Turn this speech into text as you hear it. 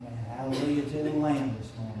Hallelujah to the Lamb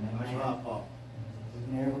this morning. That's Amen. right, Paul. We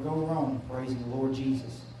can never go wrong praising the Lord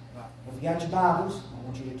Jesus. If you got your Bibles, I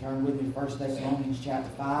want you to turn with me to 1 Thessalonians chapter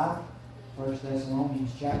 5. 1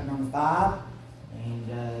 Thessalonians chapter number 5.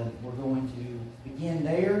 And we're going to begin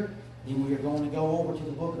there. Then we are going to go over to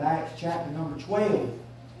the book of Acts chapter number 12.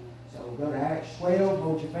 So we'll go to Acts 12,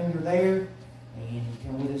 hold your finger there, and you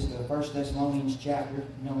come with us to 1 Thessalonians chapter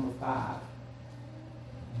number 5.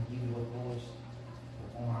 And give you what the Lord's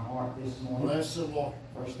put on our heart this morning. Bless the Lord.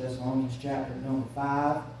 1 Thessalonians chapter number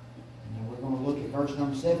 5. And we're going to look at verse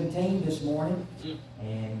number 17 this morning.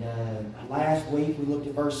 And last week we looked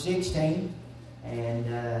at verse 16.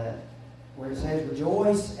 And where it says,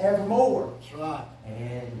 rejoice evermore. That's right.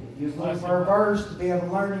 And if you're looking for a verse to be able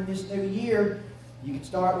to learn in this new year, you can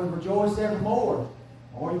start with rejoice evermore.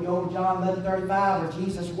 Or you go to John 11:35 where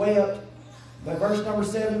Jesus wept. But verse number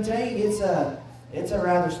 17, it's a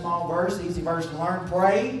rather small verse, easy verse to learn.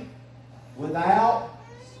 Pray without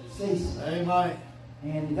ceasing. Amen.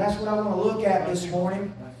 And that's what I want to look at this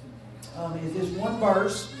morning, is this one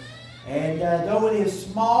verse. And though it is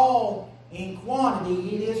small in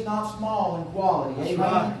quantity, it is not small in quality. That's Amen.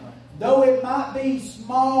 right. Though it might be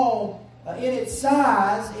small in its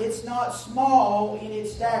size, it's not small in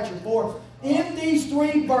its stature. For in these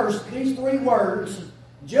three words,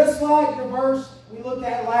 just like the verse we looked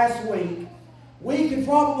at last week, we could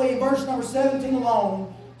probably, in verse number 17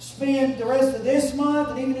 alone, spend the rest of this month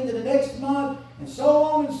and even into the next month and so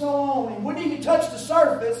on and so on, and wouldn't even touch the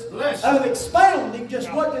surface of expounding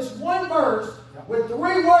just what this one verse with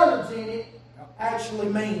three words in it actually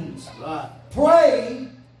means. Right. Pray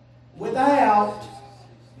without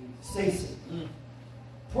ceasing.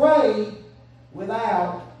 Pray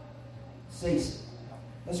without ceasing.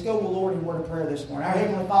 Let's go to the Lord in word of prayer this morning. Our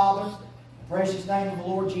Heavenly Father, in the precious name of the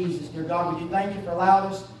Lord Jesus, dear God, we do thank you for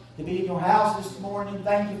allowing us to be in your house this morning.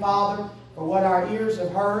 Thank you, Father, for what our ears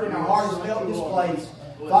have heard and our heart has felt in this place.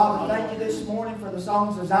 Father, thank you this morning for the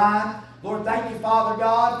songs of Zion. Lord, thank you, Father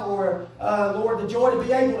God, for, Lord, the joy to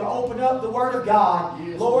be able to open up the Word of God.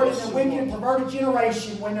 Lord, in the wicked and perverted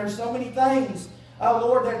generation, when there's so many things,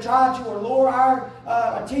 Lord, that try to allure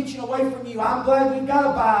our teaching away from you, I'm glad we've got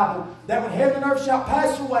a Bible that when heaven and earth shall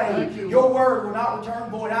pass away, your Word will not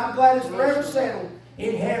return void. I'm glad it's forever settled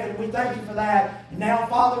in heaven. We thank you for that. And now,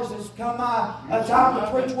 Father, as it's come my time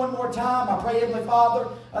to preach one more time, I pray, Heavenly Father,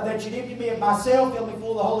 that you'd empty me of myself, fill me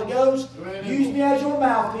full of the Holy Ghost. Use me as your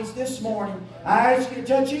mouthpiece this morning. I ask you to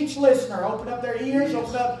touch each listener. Open up their ears,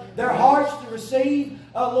 open up their hearts to receive,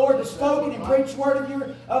 Lord, the spoken and preached word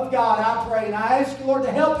of God, I pray. And I ask you, Lord,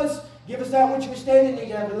 to help us. Give us that which we stand in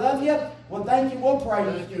need of. We love you. Well, thank you. We'll pray.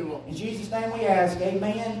 In Jesus' name we ask.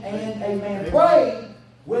 Amen and amen. Pray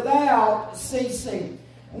without ceasing.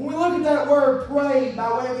 When we look at that word pray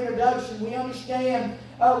by way of introduction, we understand,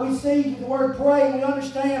 we see the word pray, we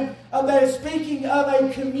understand that it's speaking of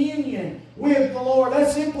a communion with the Lord.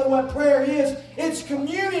 That's simply what prayer is. It's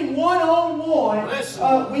communing one-on-one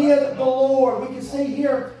with the Lord. We can see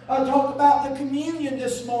here, talk about the communion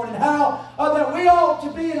this morning, how that we ought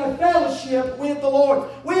to be in a fellowship with the Lord.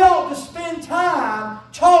 We ought to spend time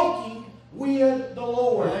talking with the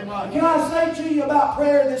Lord. Amen. Can I say to you about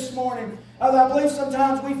prayer this morning? I believe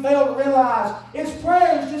sometimes we fail to realize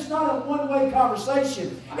prayer is just not a one-way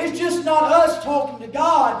conversation. It's just not us talking to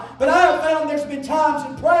God. But I have found there's been times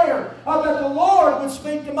in prayer that the Lord would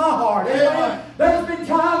speak to my heart. Amen. There's been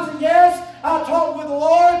times, and yes, I talk with the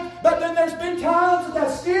Lord, but then there's been times that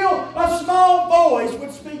still a small voice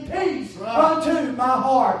would speak peace unto my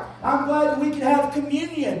heart. I'm glad that we can have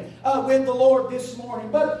communion with the Lord this morning.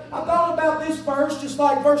 But I thought about this verse, just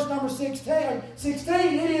like verse number 16.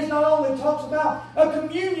 It is not only talks about a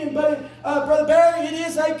communion, but Brother Barry, it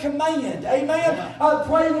is a command. Amen.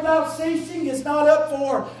 Pray without ceasing. It's not up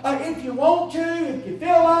for if you want to, if you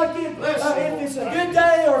feel like it, if it's a good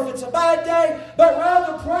day or if it's a bad day, but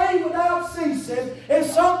rather pray without ceasing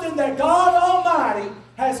is something that God Almighty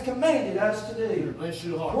has commanded us to do.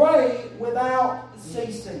 Pray without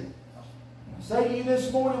ceasing. I say to you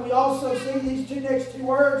this morning, we also see these next two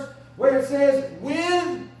words where it says,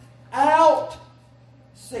 without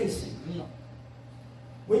ceasing.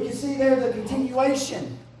 We can see there the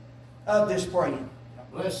continuation of this praying.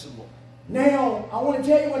 Now, I want to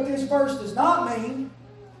tell you what this verse does not mean,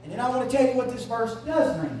 and then I want to tell you what this verse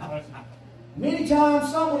does mean. Many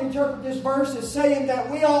times some would interpret this verse as saying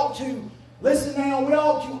that we ought to, listen now, we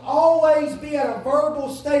ought to always be at a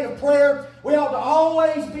verbal state of prayer. We ought to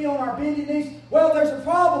always be on our bended knees. Well, there's a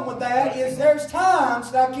problem with that, is there's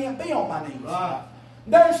times that I can't be on my knees.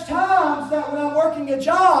 There's times that when I'm working a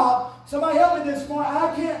job, somebody help me this morning,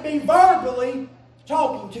 I can't be verbally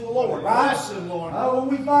talking to the Lord, right? Bless Him, Lord. When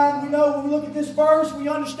we look at this verse, we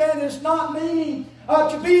understand that it's not meaning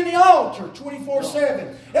to be in the altar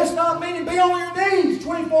 24/7. It's not meaning be on your knees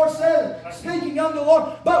 24/7, speaking unto the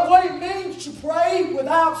Lord. But what it means to pray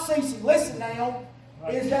without ceasing, listen now,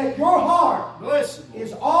 is that your heart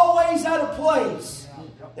is always at a place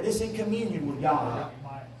that is in communion with God.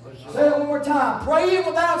 Say it one more time. Praying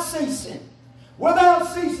without ceasing. Without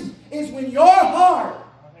ceasing is when your heart,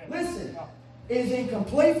 listen, is in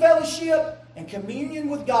complete fellowship and communion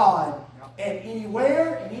with God at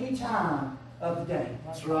anywhere and any time of the day.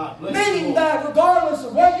 That's right. Meaning that regardless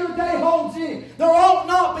of what your day holds in, there ought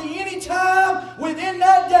not be any time within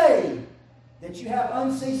that day that you have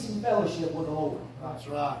unceasing fellowship with the Lord. That's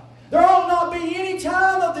right. There ought not be any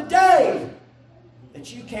time of the day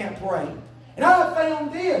that you can't pray. And I have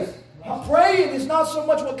found this. Praying is not so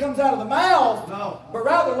much what comes out of the mouth, but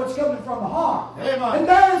rather what's coming from the heart. Amen. And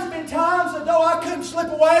there's been times that though I couldn't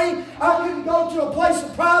slip away, I couldn't go to a place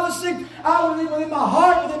of privacy, I would be within my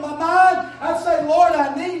heart, within my mind, I'd say, Lord,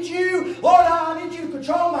 I need you. Lord, I need you to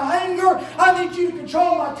control my anger. I need you to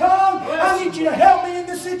control my tongue. I need you to help me in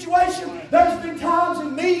this situation. There's been times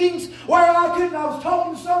in meetings where I was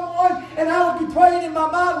talking to someone and I would be praying in my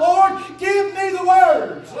mind, Lord, give me the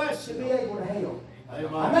words to be able to help.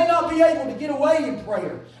 Amen. I may not be able to get away in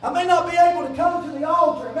prayer. I may not be able to come to the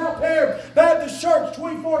altar at Mount Paran Baptist Church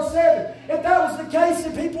 24/7. If that was the case,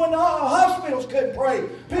 then people in the hospitals couldn't pray.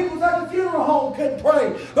 People at the funeral home couldn't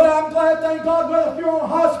pray. But I'm glad, thank God, whether if you're on a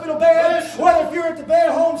hospital bed, whether if you're at the bed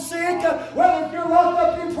home sick, whether if you're locked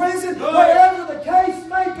up in prison, whatever the case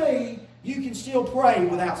may be, you can still pray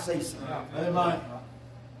without ceasing. Amen.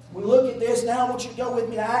 We look at this now. I want you to go with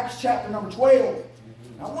me to Acts chapter number 12.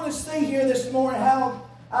 I want to see here this morning how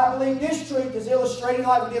I believe this truth is illustrated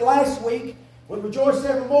like we did last week. With Rejoice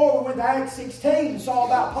Evermore, we went to Acts 16 and saw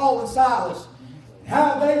about Paul and Silas and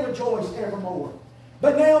how they rejoiced evermore.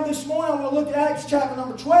 But now this morning I want to look at Acts chapter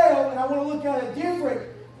number 12 and I want to look at a different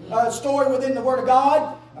story within the Word of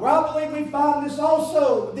God where I believe we find this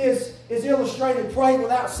also. This is illustrated, pray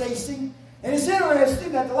without ceasing. And it's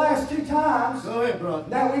interesting that the last two times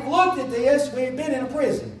that we've looked at this, we've been in a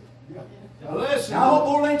prison. Listen. Now, I hope the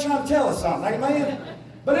Lord ain't trying to tell us something. Amen?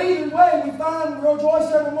 But either way, we find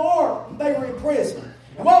Rejoice Evermore, they were in prison.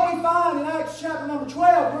 And what we find in Acts chapter number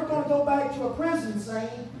 12, we're going to go back to a prison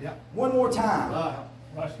scene one more time.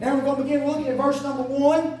 Now we're going to begin looking at verse number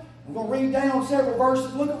 1. We're going to read down several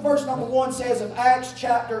verses. Look at verse number 1 says of Acts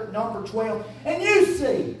chapter number 12. And you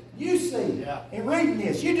see, in reading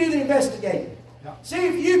this, you do the investigating. See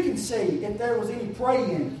if you can see if there was any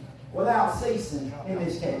praying without ceasing in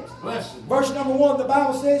this text. Verse number 1, the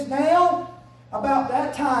Bible says, Now, about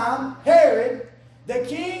that time, Herod, the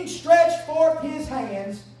king, stretched forth his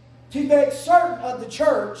hands to vex certain of the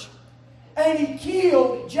church, and he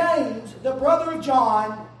killed James, the brother of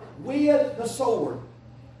John, with the sword.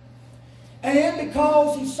 And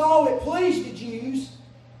because he saw it pleased the Jews,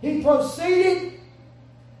 he proceeded.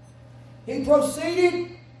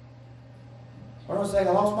 What do I say?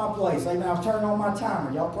 I lost my place. Amen. I was turning on my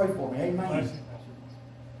timer. Y'all pray for me. Amen.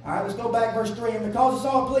 All right, let's go back verse 3. And because he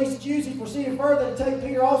saw it pleased the Jews, he proceeded further to take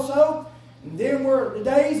Peter also. And then were the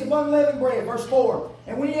days of unleavened bread. Verse 4.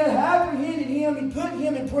 And when he had apprehended him, he put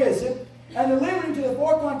him in prison and delivered him to the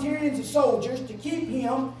 4 quaternions of soldiers to keep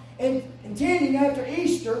him, and intending after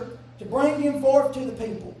Easter to bring him forth to the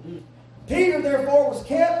people. Peter, therefore, was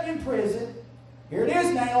kept in prison. Here it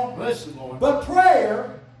is now. Listen, Lord. But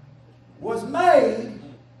prayer was made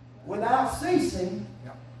without ceasing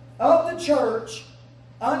of the church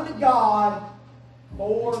unto God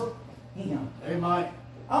for him. Amen.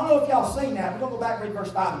 I don't know if y'all seen that. We're going to go back and read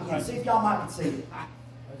verse 5 again. See if y'all might can see it.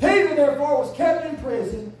 Peter, therefore, was kept in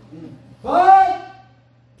prison, but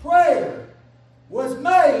prayer was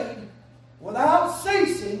made without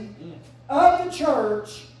ceasing of the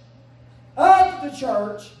church, I don't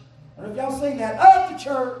know if y'all seen that, of the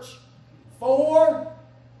church for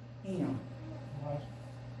him.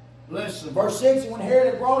 Listen. Verse 6, when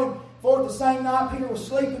Herod had brought him forth the same night, Peter was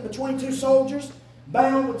sleeping between 2 soldiers,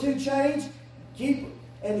 bound with 2 chains,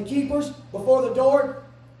 and the keepers before the door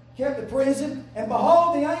kept the prison. And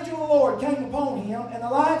behold, the angel of the Lord came upon him, and the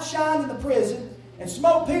light shined in the prison, and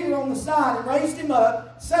smote Peter on the side, and raised him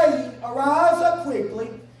up, saying, Arise up quickly.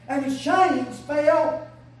 And his chains fell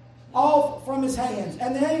off from his hands.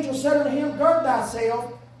 And the angel said unto him, Gird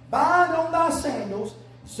thyself, bind on thy sandals.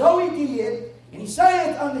 So he did. And he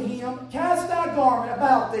saith unto him, Cast thy garment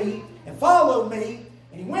about thee, and follow me.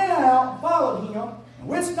 And he went out and followed him, and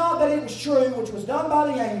wist not that it was true, which was done by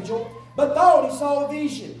the angel, but thought he saw a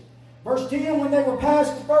vision. Verse 10, when they were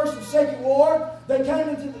past the first and second ward, they came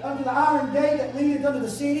unto the iron gate that leadeth unto the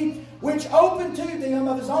city, which opened to them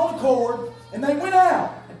of his own accord, and they went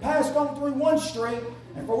out and passed on through one street,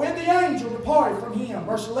 and forthwith the angel departed from him.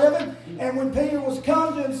 Verse 11, and when Peter was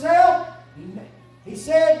come to himself, he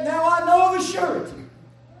said, Now I know of a surety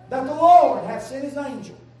that the Lord hath sent his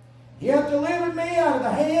angel. He hath delivered me out of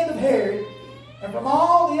the hand of Herod, and from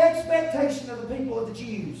all the expectation of the people of the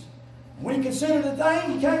Jews. And when he considered the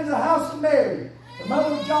thing, he came to the house of Mary, the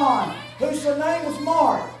mother of John, whose surname was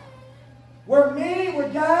Mark, where many were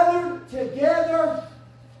gathered together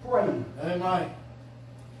praying. Amen.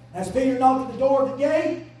 As Peter knocked at the door of the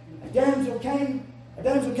gate, a damsel came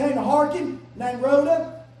to hearken, named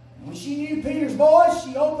Rhoda. And when she knew Peter's voice,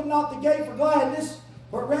 she opened not the gate for gladness,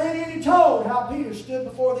 but ran in and told how Peter stood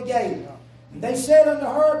before the gate. And they said unto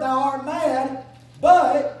her, Thou art mad.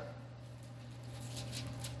 But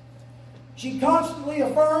she constantly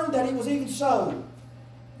affirmed that it was even so.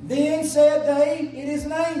 Then said they, It is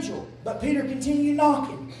an angel. But Peter continued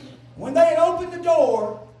knocking. When they had opened the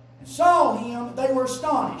door and saw him, they were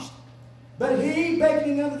astonished. But he,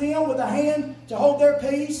 beckoning unto them with a hand to hold their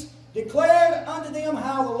peace, declared unto them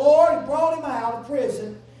how the Lord had brought him out of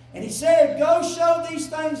prison. And he said, Go show these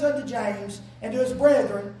things unto James and to his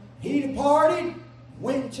brethren. He departed,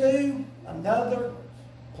 went to another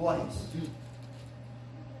place.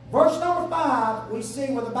 Verse number 5, we see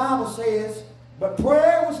where the Bible says, But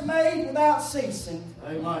prayer was made without ceasing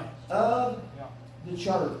Amen. of the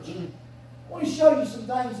church. I want to show you some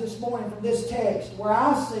things this morning from this text where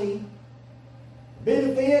I see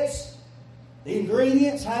benefits, the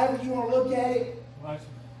ingredients, however you want to look at it,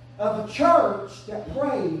 of a church that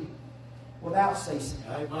prayed without ceasing.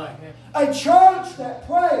 Amen. A church that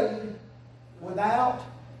prayed without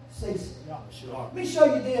ceasing. Sure. Let me show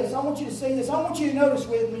you this. I want you to see this. I want you to notice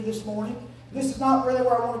with me this morning. This is not really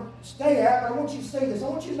where I want to stay at, but I want you to see this. I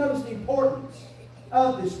want you to notice the importance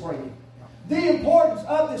of this prayer. The importance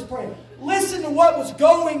of this prayer. Listen to what was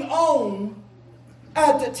going on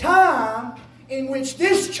at the time in which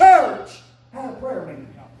this church had a prayer meeting.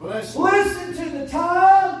 Listen to the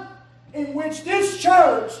time in which this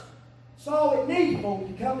church saw it needful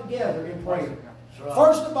to come together in prayer. Right.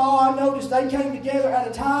 First of all, I noticed they came together at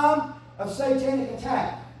a time of satanic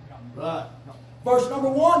attack. Right. Verse number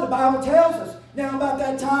 1, the Bible tells us, Now about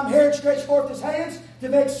that time Herod stretched forth his hands to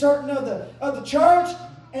vex certain of the church,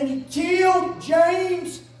 and he killed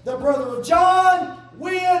James, the brother of John,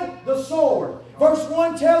 with the sword. Verse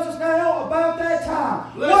 1 tells us now about that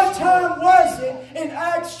time. What time was it in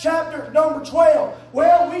Acts chapter number 12?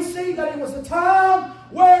 Well, we see that it was a time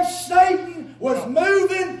where Satan was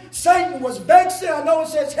moving. Satan was vexing. I know it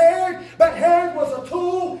says Herod, but Herod was a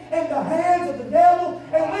tool in the hands of the devil.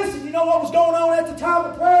 And listen, you know what was going on at the time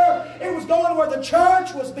of prayer? It was going where the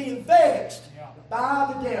church was being vexed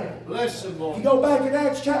by the devil. Bless him, Lord. You go back in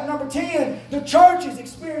Acts chapter number 10, the church is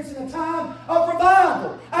experiencing a time of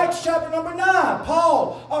revival. Acts chapter number 9,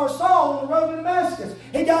 Saul on the road to Damascus,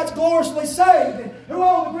 he got gloriously saved. And who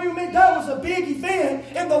all agree with me? That was a big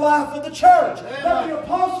event in the life of the church. That the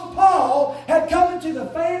Apostle Paul had come into the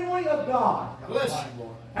family of God. Bless him,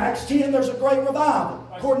 Lord. Acts 10, there's a great revival.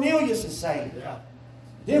 Cornelius is saved. Yeah.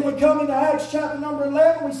 Then we come into Acts chapter number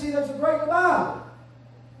 11, we see there's a great revival.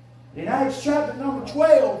 In Acts chapter number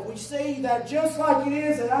 12, we see that just like it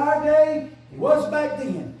is in our day, it was back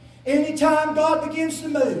then. Anytime God begins to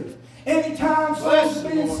move, anytime souls are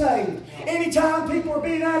being saved, anytime people are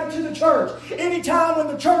being added to the church, anytime when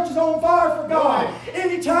the church is on fire for God,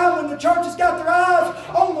 anytime when the church has got their eyes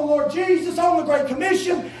on the Lord Jesus, on the Great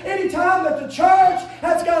Commission, anytime that the church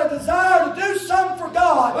has got a desire to do something for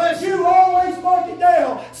God, you always mark it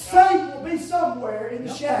down. Satan will be somewhere in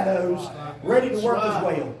the shadows, ready to work his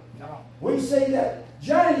will. We see that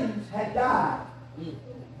James had died.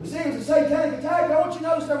 We see it was a satanic attack. I want you to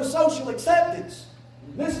notice there was social acceptance.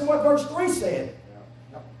 Listen to what verse 3 said.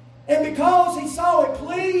 And because he saw it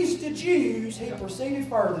pleased the Jews, he proceeded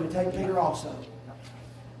further to take Peter also.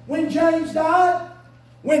 When James died,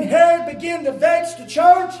 when Herod began to vex the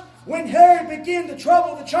church, when Herod began to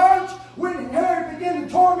trouble the church, when Herod began to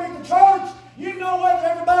torment the church, you know what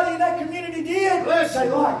everybody in that community did? They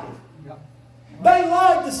liked it. They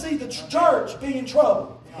liked to see the church be in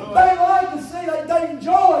trouble. They liked to see, they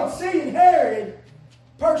enjoyed seeing Herod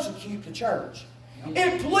persecute the church.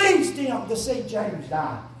 It pleased them to see James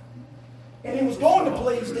die. And it was going to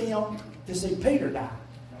please them to see Peter die.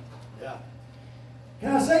 Yeah.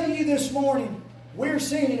 Can I say to you this morning, we're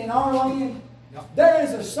seeing it in our land. There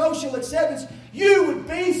is a social acceptance. You would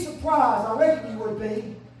be surprised, I reckon you would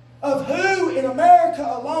be, of who in America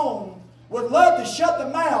alone would love to shut the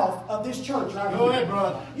mouth of this church right Go here. ahead,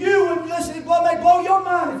 brother. You would listen, it may blow your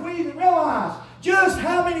mind if we even realize just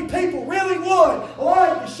how many people really would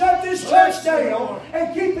like to shut this church down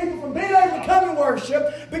and keep people from being able to come and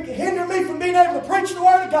worship, hinder me from being able to preach the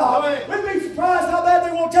Word of God. We'd be surprised how bad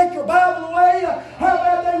they want to take your Bible away, how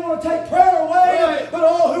bad they want to take prayer away. But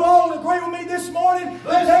all who all would agree with me this morning,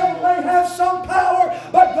 the devil may have some power,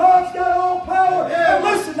 but God's got all power. And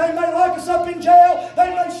listen, they may lock us up in jail, they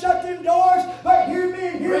may shut them doors, but hear me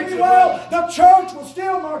and hear me well, the church will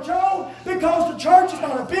still march on, because the church is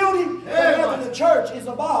not a building, but rather the church is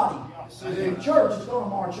a body. The church is going to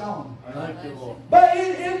march on. Thank you, Lord. But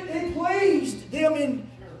it pleased them,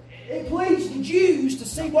 it pleased the Jews to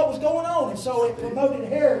see what was going on, and so it promoted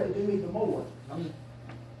Herod to do even more.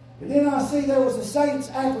 But then I see there was the saints'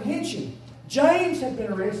 apprehension. James had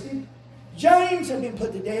been arrested. James had been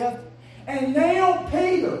put to death. And now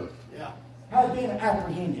Peter had been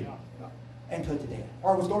apprehended and put to death,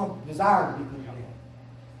 or was going to desire to be put to death.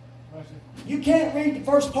 You can't read the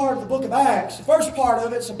first part of the book of Acts. The first part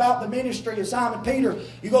of it's about the ministry of Simon Peter.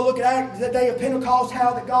 You go look at Acts, the day of Pentecost,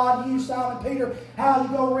 how that God used Simon Peter, how you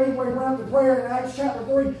go read where he went up to prayer in Acts chapter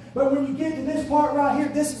 3. But when you get to this part right here,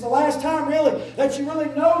 this is the last time really that you really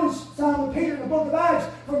notice Simon Peter in the book of Acts.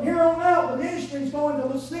 From here on out, the ministry is going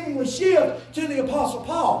to seemingly shift to the Apostle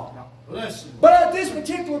Paul. But at this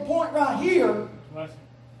particular point right here,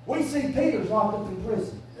 we see Peter's locked up in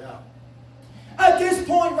prison. At this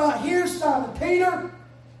point right here, Simon Peter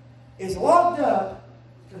is locked up,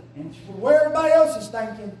 and where everybody else is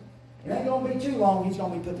thinking, it ain't going to be too long, he's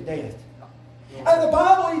going to be put to death. And the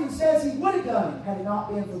Bible even says he would have done it had it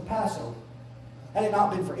not been for the Passover, had it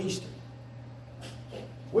not been for Easter.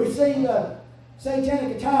 We've seen the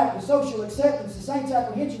satanic attack, the social acceptance, the saints'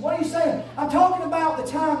 apprehension. What are you saying? I'm talking about the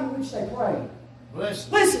time in which they prayed.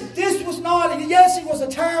 Listen, this was not, yes, it was a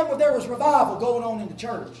time where there was revival going on in the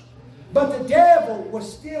church. But the devil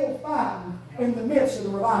was still fighting in the midst of the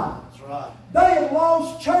revival. That's right. They had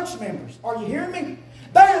lost church members. Are you hearing me?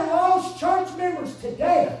 They had lost church members to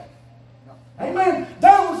death. Amen.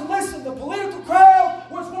 There was, listen, the political crowd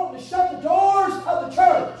was wanting to shut the doors of the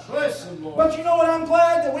church. Listen, Lord. But you know what I'm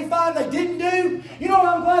glad that we find they didn't do? You know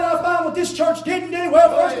what I'm glad I find what this church didn't do?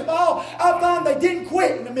 Well, first of all, I find they didn't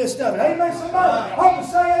quit in the midst of it. Amen, somebody? I can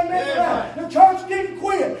say amen to that. The church didn't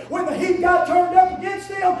quit. When the heat got turned up against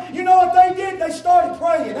them, you know what they did? They started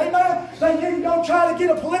praying. Amen? They didn't go try to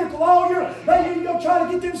get a political lawyer. They didn't go try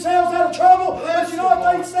to get themselves out of trouble. But you know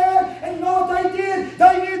what they said? And you know what they did?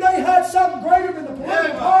 They knew they had something greater than the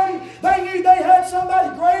political party. They knew they had somebody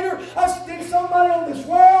greater than somebody on this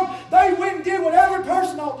world. They went and did what every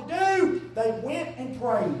person ought to do. They went and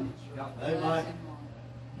prayed. Amen.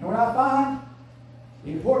 And what I find,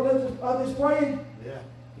 the importance of this praying,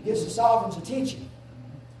 it gets the sovereign's attention.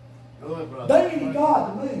 Good, brother. They needed God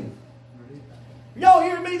to move. Y'all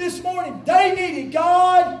hear me this morning? They needed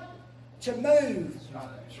God to move.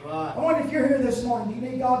 That's right. I wonder if you're here this morning, do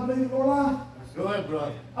you need God to move in your life? Go ahead,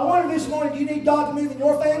 brother. I wonder this morning, do you need God to move in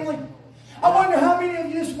your family? I wonder how many of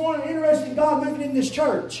you this morning are interested in God moving in this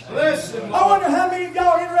church. Listen, I wonder how many of y'all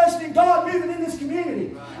are interested in God moving in this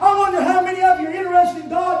community. I wonder how many of you are interested in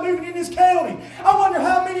God moving in this county. I wonder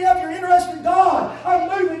how many of you are interested in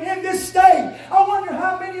God moving in this state. I wonder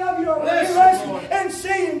how many of you are interested in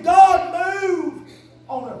seeing God move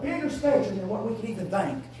on a bigger spectrum than what we can even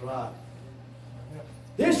think. That's right.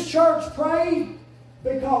 This church prayed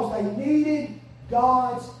because they needed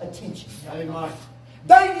God's attention. Amen.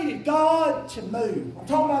 They needed God to move. I'm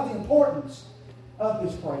talking about the importance of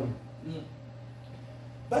this prayer.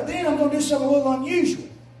 But then I'm going to do something a little unusual.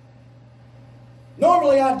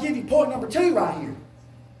 Normally I'd give you point number 2 right here.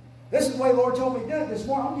 This is the way the Lord told me to do it this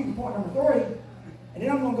morning. I'm going to give you point number 3. And then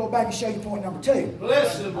I'm going to go back and show you point number 2.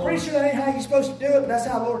 Listen, I'm pretty sure that ain't how you're supposed to do it, but that's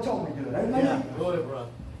how the Lord told me to do it. Amen? Yeah. Go ahead, brother.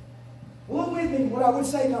 Well, look with me. What I would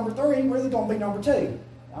say number 3 really going to be number 2.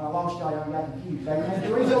 I lost y'all. Y'all got confused. Amen.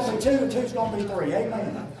 3's going to be 2 and 2's going to be 3.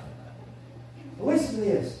 Amen. But listen to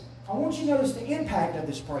this. I want you to notice the impact of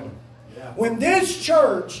this prayer. Yeah. When this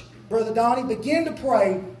church, Brother Donnie, began to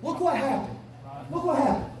pray, look what happened. Look what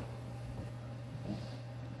happened.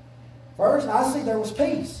 First, I see there was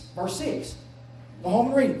peace. Verse 6. Go home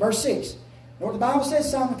and read it. Verse 6. You know what the Bible says?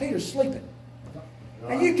 Simon Peter's sleeping.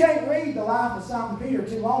 And you can't read the life of Simon Peter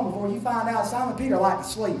too long before you find out Simon Peter liked to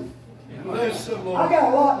sleep. Listen, Lord. I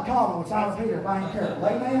got a lot in common with Simon Peter if I ain't careful.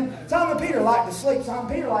 Amen? Simon Peter liked to sleep.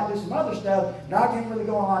 Simon Peter liked to do some other stuff that I can't really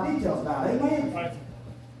go into a lot of details about. Amen?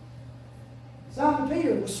 Simon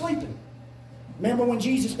Peter was sleeping. Remember when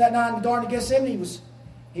Jesus that night in the Garden of Gethsemane,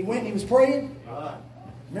 he went and he was praying? Right.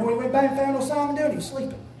 Remember when he went back and found old Simon doing? He was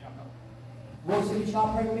sleeping. Lord said, "Did you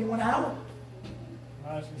not pray with me 1 hour?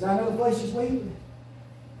 Because I know the place you're sleeping."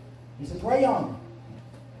 He said, "Pray on me."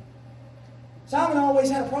 Simon always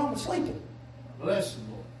had a problem with sleeping. Bless the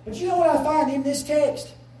Lord. But you know what I find in this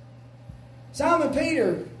text? Simon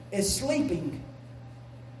Peter is sleeping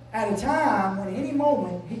at a time when at any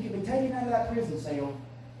moment he could be taken out of that prison cell,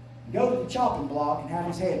 go to the chopping block, and have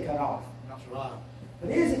his head cut off. That's right.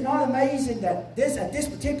 But is it not amazing that at this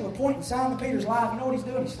particular point in Simon Peter's life, you know what he's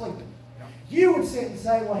doing? He's sleeping. You would sit and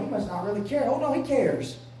say, well, he must not really care. Oh, no, he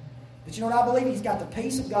cares. But you know what I believe? He's got the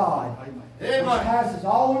peace of God, which passes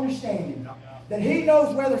all understanding. That he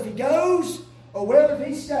knows whether if he goes or whether if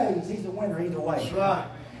he stays, he's the winner either way. That's right.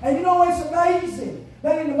 And you know, it's amazing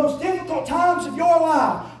that in the most difficult times of your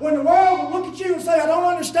life, when the world will look at you and say, I don't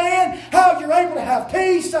understand how you're able to have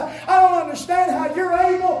peace. I don't understand how you're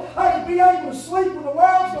able to be able to sleep when the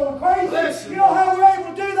world's going crazy. Listen. You know how we're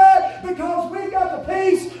able to do that? Because we've got the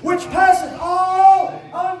peace which passes all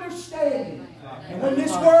understanding. And when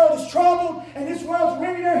this world is troubled and this world's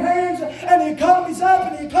wringing their hands and the economy's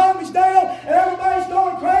up and the economy's down and everybody's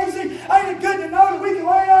going crazy, ain't it good to know that we can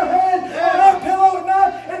lay our head on our pillow at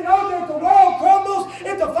night and know that if the world crumbles,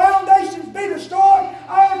 if the foundations be destroyed,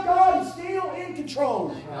 our God is still in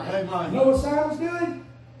control. Amen. You know what Simon's doing?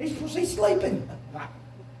 He's sleeping.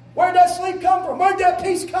 Where'd that sleep come from? Where'd that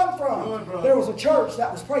peace come from? Good, there was a church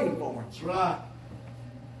that was praying for him. That's right.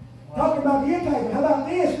 Talking about the impact, but how about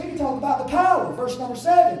this? We can talk about the power. Verse number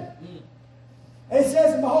 7. It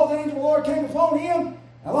says, and behold, the angel of the Lord came upon him.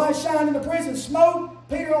 A light shined in the prison, smote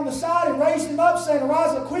Peter on the side, and raised him up, saying,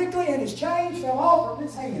 arise up quickly, and his chains fell off from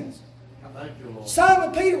his hands. Thank you, Lord.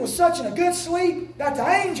 Simon Peter was such in a good sleep that the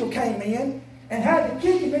angel came in and had to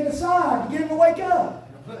kick him in the side to get him to wake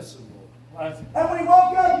up. Bless the Lord. And when he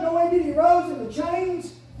woke up, you know what he did? He rose and the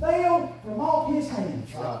chains fell from off his hands.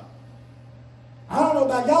 That's right. I don't know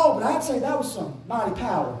about y'all, but I'd say that was some mighty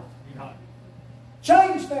power.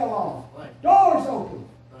 Chains fell off. Right. Doors opened.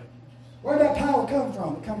 Thank you. Where'd that power come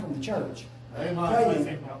from? It come from the church. Amen.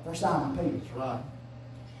 Praying for Simon Peter. That's right.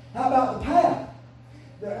 How about the path?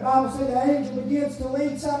 The Bible said the angel begins to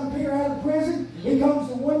lead Simon Peter out of the prison. He comes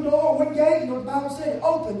to one door, one gate, and the Bible said it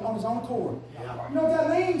opened on his own accord. Yeah. You know what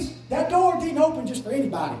that means? That door didn't open just for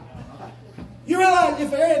anybody. You realize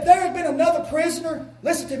if there had been another prisoner,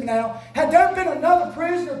 listen to me now, had there been another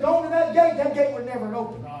prisoner going to that gate would never have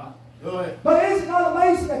opened. Go ahead. But is it not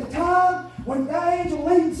amazing at the time when that angel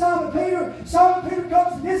leading Simon Peter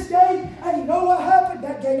comes to this gate, and you know what happened?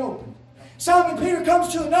 That gate opened. Simon Peter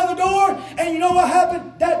comes to another door, and you know what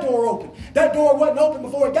happened? That door opened. That door wasn't open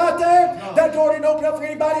before he got there. No. That door didn't open up for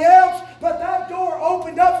anybody else, but that door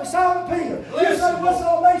opened up for Simon Peter. You say, what's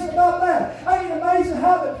so amazing about that? Ain't it amazing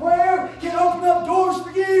how that prayer can open up doors for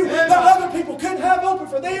you that other people couldn't have open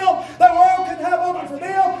for them, that world couldn't have open for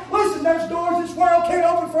them? Listen, there's doors this world can't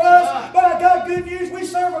open for us, but I got good news. We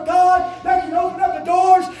serve a God that can open up the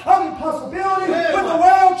doors of impossibility. When the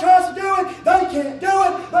world tries to do it, they can't do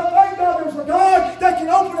it. But thank God there's a God that can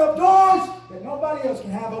open up doors that nobody else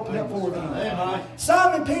can have opened up for them. Amen.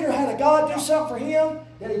 Simon Peter had a God do something for him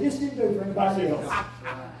that he just didn't do for anybody else.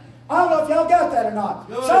 I don't know if y'all got that or not.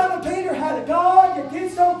 Good. Simon Peter had a God that did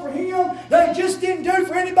something for him that he just didn't do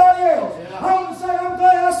for anybody else. Yeah. I want to say I'm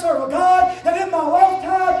glad I serve a God that in my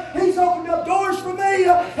lifetime He's opened up doors for me.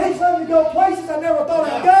 He's let me go places I never thought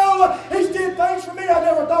I'd go. He's did things for me I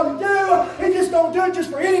never thought He'd do. He just don't do it just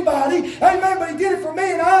for anybody. Amen. But He did it for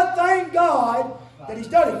me, and I thank God that He's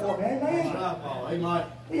done it for me. Amen. Amen.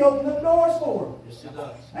 He opened up doors for him. Yes, He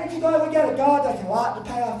does. Ain't you glad we got a God that can light the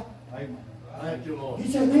path? Amen. Thank you, Lord.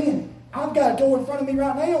 He said, man, I've got a door in front of me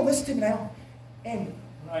right now. Listen to me now. And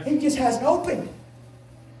He just hasn't opened.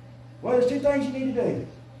 Well, there's two things you need to do.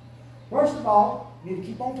 First of all, you need to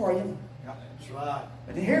keep on praying. That's right.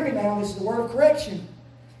 But then hear me now, this is the word of correction.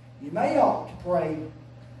 You may ought to pray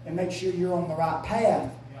and make sure you're on the right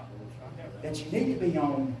path that you need to be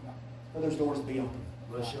on for those doors to be open.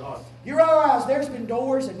 Bless your heart. You realize there's been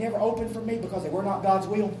doors that never opened for me because they were not God's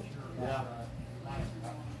will? Yeah.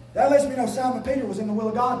 That lets me know Simon Peter was in the will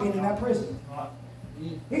of God being in that prison.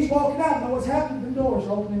 He's walking out and know what's happening. The doors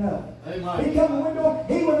are opening up. Amen. He come to the window.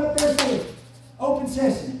 He went up there and said, open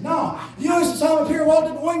sesame. No. You know, Simon Peter walked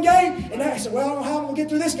into one gate, and he said, well, I don't know how I'm going to get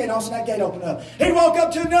through this gate. All of a sudden, that gate opened up. He walked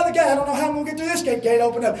up to another gate. I don't know how I'm going to get through this gate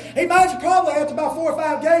opened up. He might probably, after about 4 or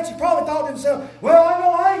 5 gates, he probably thought to himself, well, I know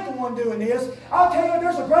I ain't the one doing this. I'll tell you,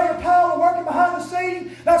 there's a greater power working behind the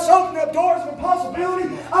scene that's opening up doors of impossibility.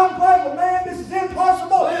 I'm glad with man, this is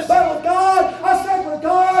impossible. But with God, I said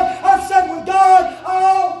with God,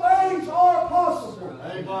 all things are possible.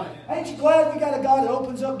 Amen. Ain't you glad we got a God that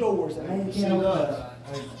opens up doors that man can't open up?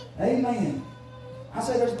 Amen. I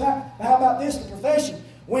say there's a power. How about this, the profession?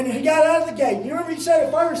 When he got out of the gate, you remember he said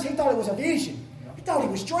at first he thought it was a vision. He thought he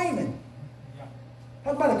was dreaming.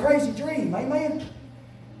 Talk about a crazy dream, amen?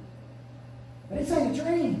 But this ain't a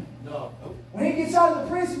dream. No. When he gets out of the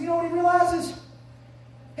prison, you know what he realizes?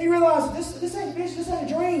 He realizes this ain't a vision, this ain't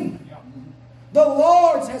a dream. The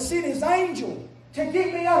Lord has sent His angel to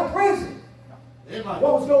get me out of prison. What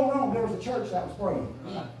was going on? There was a church that was praying.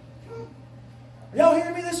 Are y'all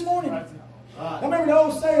hearing me this morning? I remember the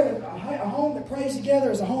old saying, a home that prays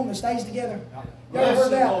together is a home that stays together. You ever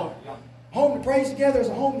heard that? A home that prays together is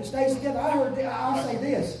a home that stays together. I'll say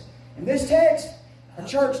this. In this text, a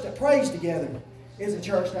church that prays together is a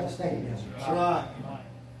church that will stay together. That's right.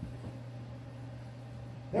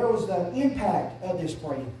 There was the impact of this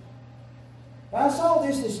praying. But I saw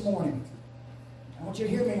this morning. I want you to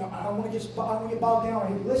hear me. I don't want to get bogged down right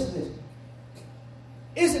here. Listen to this.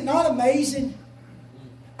 Is it not amazing?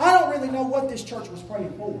 I don't really know what this church was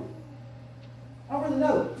praying for. I don't really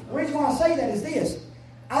know. The reason why I say that is this.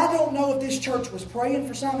 I don't know if this church was praying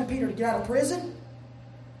for Simon Peter to get out of prison,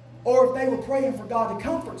 or if they were praying for God to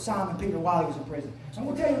comfort Simon Peter while he was in prison. I'm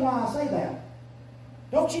going to tell you why I say that.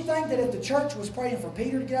 Don't you think that if the church was praying for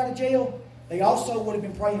Peter to get out of jail, they also would have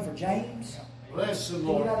been praying for James Bless the to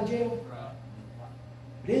Lord. get out of jail?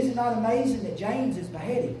 But is it not amazing that James is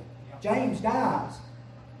beheaded? James dies,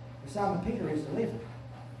 but Simon Peter is delivered.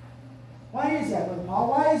 Why is that, Brother Paul?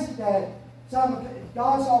 Why is it that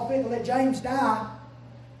God saw fit to let James die,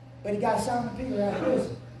 but He got Simon Peter out of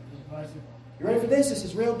prison? You ready for this? This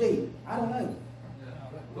is real deep. I don't know.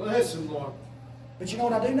 Bless the Lord. But you know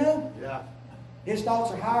what I do know? Yeah. His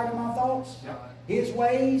thoughts are higher than my thoughts. Yeah. His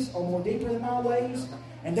ways are more deeper than my ways.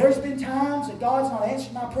 And there's been times that God's not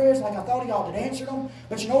answered my prayers like I thought He ought to answer them.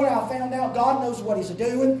 But you know what I found out? God knows what He's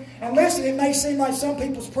doing. And listen, it may seem like some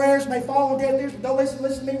people's prayers may fall on deaf ears, but don't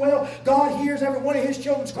listen to me well. God hears every one of His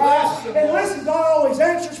children's cries. And listen, God always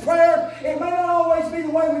answers prayer. It may not always be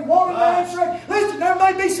the way we want Him to answer it. Listen, there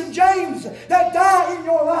may be some James that die in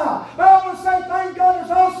your life. But I want to say, thank God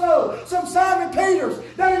there's also some Simon Peters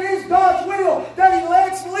that it is God's will that He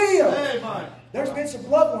lets live. Amen. There's been some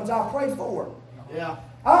loved ones I've prayed for. Yeah.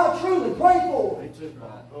 I truly prayed for. Me too,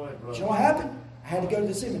 Paul. Go ahead, brother. You know what happened? I had to go to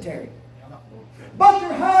the cemetery. But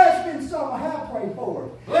there has been some I have prayed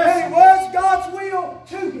for. And it was God's will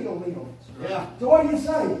to heal them. Yeah. So what do you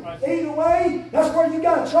say? Either way, that's where you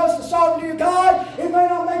got to trust the sovereignty of God. It may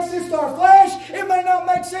not make sense to our flesh. It may not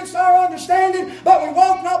make sense to our understanding. But we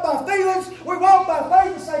walk not by feelings. We walk by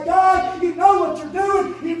faith and say, God, you know what you're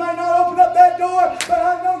doing. You may not open up that door, but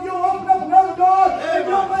I know you'll open up another door. And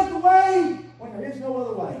you'll make a way when there is no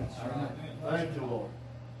other way. Thank you, Lord.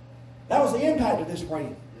 That was the impact of this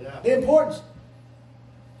praying. Yeah. The importance.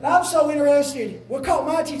 And I'm so interested. What caught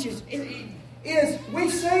my attention is we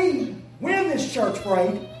see when this church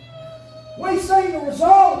prayed. We see the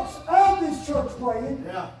results of this church praying.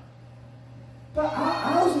 Yeah. But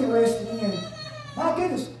I was interested in, my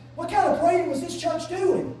goodness, what kind of praying was this church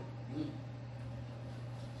doing?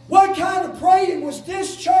 What kind of praying was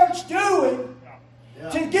this church doing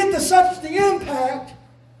to get such the impact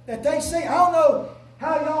that they see? I don't know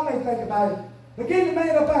how y'all may think about it, but getting a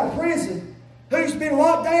man up out of prison who's been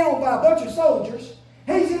locked down by a bunch of soldiers,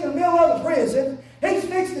 he's in the middle of the prison, he's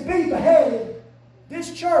fixing to be beheaded.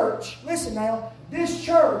 This church, listen now, this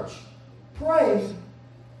church prayed,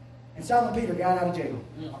 and Simon Peter got out of jail.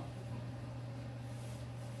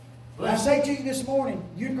 And I say to you this morning,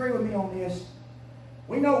 you agree with me on this.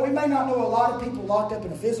 We may not know a lot of people locked up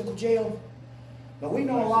in a physical jail, but we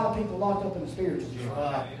know a lot of people locked up in a spiritual jail.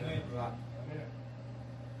 Right.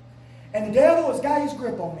 And the devil has got his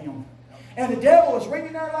grip on them. And the devil is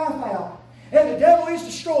wringing their life out. And the devil is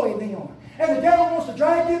destroying them. And the devil wants to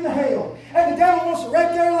drag them to hell. And the devil wants to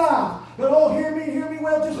wreck their life. But oh, hear me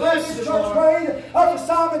well. Just like this church prayed for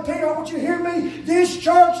Simon Peter, I want you to hear me. This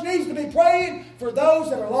church needs to be praying for those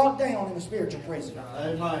that are locked down in the spiritual prison.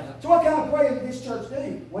 Amen. So what kind of praying did this church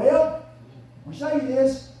do? Well, I'll show you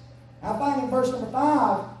this. I find in verse number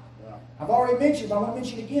 5, I've already mentioned, but I want to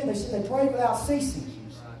mention it again. They said they prayed without ceasing.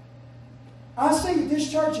 I see that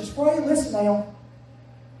this church is praying. Listen now.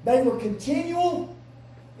 They were continual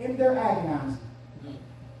in their agonizing.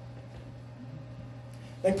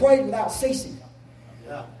 They prayed without ceasing.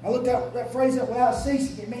 Yeah. I looked up that phrase up, without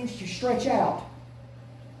ceasing. It means to stretch out.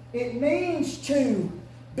 It means to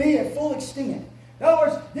be at full extent. In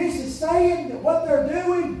other words, this is saying that what they're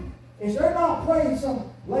doing is they're not praying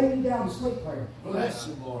some laying down to sleep prayer. Bless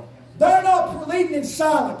you, Lord. They're not leading in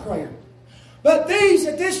silent prayer. But these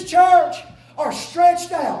at this church are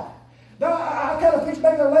stretched out. I kind of picture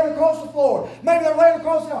maybe they're laying across the floor. Maybe they're laying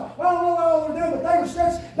across the floor. Well, I don't know what all they're doing, but they were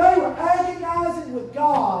stretched. They were agonizing with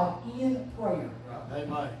God in prayer.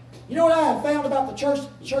 Amen. You know what I have found about the church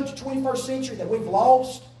of the 21st century that we've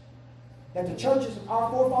lost? that the churches our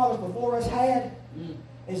forefathers before us had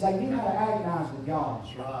is they knew how to agonize with God.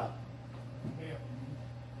 That's right.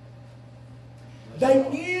 They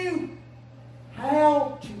knew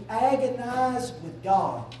how to agonize with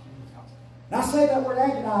God. And I say that word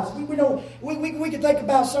agonize. We can think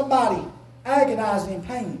about somebody agonizing in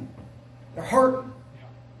pain. They're hurting.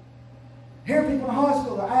 Hear people in the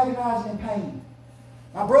hospital, they're agonizing in pain.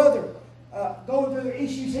 My brother, going through the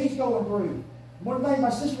issues he's going through. One of the things my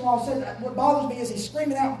sister-in-law said, what bothers me is he's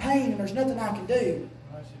screaming out in pain and there's nothing I can do.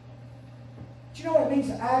 Do you know what it means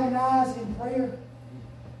to agonize in prayer?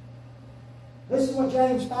 Listen to what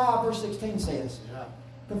James 5 verse 16 says. Yeah.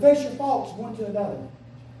 Confess your faults one to another.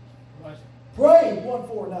 Pray one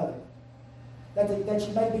for another, that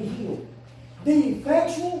you may be healed. The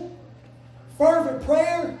effectual, fervent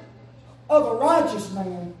prayer of a righteous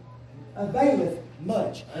man availeth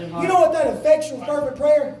much. Amen. You know what that effectual, fervent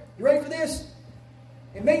prayer? You ready for this?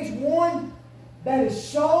 It means one that is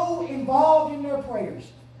so involved in their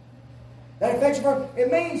prayers. That effectual fervent,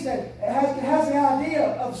 it means that it has the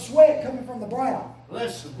idea of sweat coming from the brow.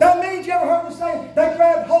 Listen. That means, you ever heard them say, they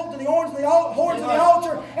grabbed hold to the horns of the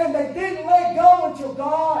altar and they didn't let go until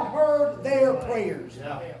God heard their prayers.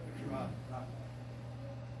 Yeah.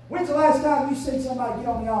 When's the last time you seen somebody get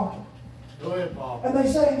on the altar Go ahead, Paul. and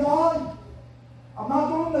they say, God, I'm not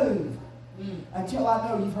going to move until I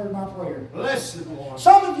know you've heard my prayer? Listen, Lord.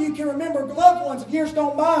 Some of you can remember loved ones of years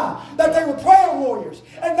gone by that they were prayer warriors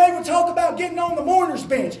and they would talk about getting on the mourner's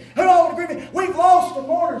bench. Who all would agree with me? We've lost the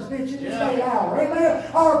mourner's bench in this day hour. Amen.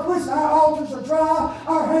 Our altars are dry.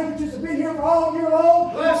 Our handkerchiefs have been here for all year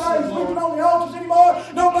long. Nobody's weeping on the altars anymore.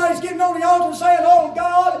 Nobody's getting on the altar and saying, oh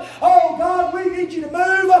God, we need you to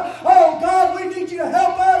move. Oh God, we need you to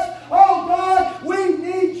help us. Oh God, we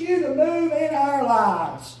need you to move in our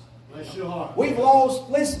lives. Bless your heart. We've lost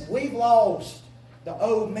the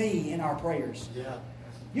old me in our prayers. Yeah.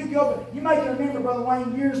 You may can remember, Brother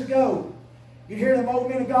Wayne, years ago, you'd hear them old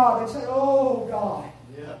men of God, they'd say, oh God.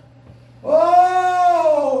 Yeah.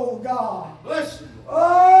 Oh God. Bless you.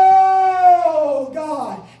 Oh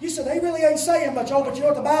God. You said they really ain't saying much. Oh, but you know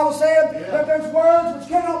what the Bible said? Yeah. That there's words which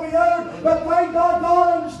cannot be uttered, but thank God,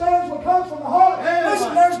 God understands what comes from the heart. Yeah.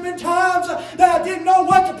 Listen, there's been times that I didn't know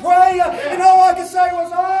what to pray, and all I could say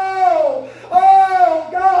was, oh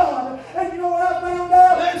God. And you know what I found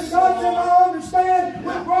out? God said, I understand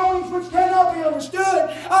with groanings which cannot be understood.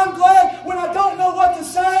 I'm glad when I don't know what to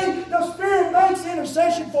say, the Spirit makes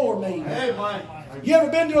intercession for me. Amen. You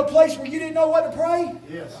ever been to a place where you didn't know what to pray?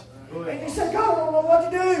 Yes. Go And ahead. you said, God, I don't know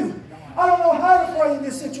what to do. I don't know how to pray in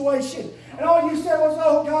this situation. And all you said was,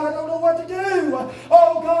 oh God, I don't know what to do.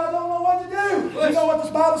 Oh God, I don't know what to do. You know what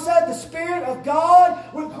this Bible said? The Spirit of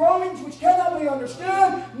God with groanings which cannot be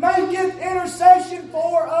understood maketh intercession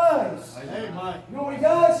for us. Amen. You know what He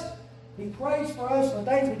does? He prays for us for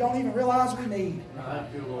things we don't even realize we need.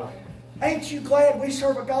 Thank you, Lord. Ain't you glad we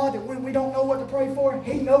serve a God that when we don't know what to pray for,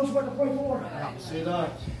 He knows what to pray for? Yes, He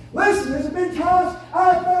does. Listen, there's been times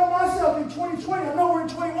I found myself in 2020. I know we're in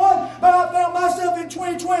 21, but I found myself in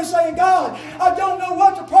 2020 saying, God, I don't know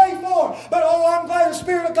what to pray for, but I'm glad the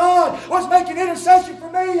Spirit of God was making intercession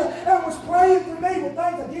for me and was praying for me with things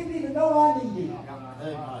I didn't even know I needed.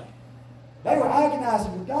 Amen. They were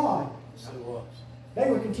agonizing with God. Yes, it was.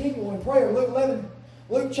 They were continual in prayer.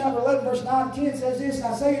 Luke chapter 11, verse 9 and 10 says this, and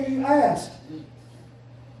I say unto you, ask,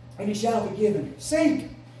 and it shall be given. Seek,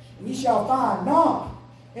 and ye shall find. Knock,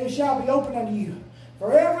 and it shall be opened unto you.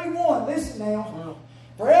 For every one, listen now,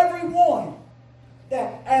 for every one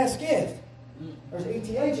that asketh, there's an ETH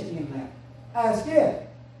at the end of that, asketh,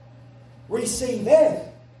 receiveth,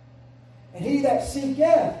 and he that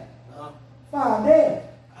seeketh, findeth,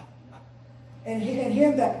 and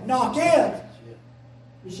him that knocketh,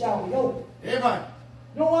 it shall be opened. Amen.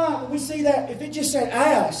 You know why? When we see that, if it just said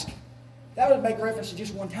ask, that would make reference to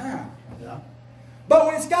just one time. Yeah. But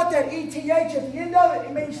when it's got that ETH at the end of it,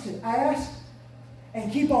 it means to ask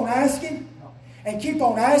and keep on asking and keep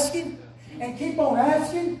on asking and keep on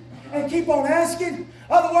asking and keep on asking. In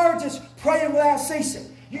other words, it's praying without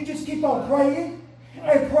ceasing. You just keep on praying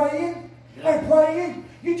and praying and praying.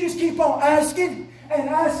 You just keep on asking and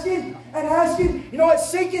asking and asking. You know what?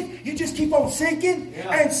 Seeking. You just keep on seeking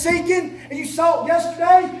and seeking. And you sought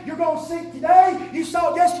yesterday, you're going to seek today. You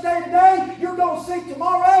sought yesterday, today, you're going to seek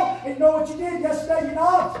tomorrow. And you know what you did? Yesterday you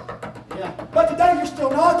knocked. Yeah. But today you're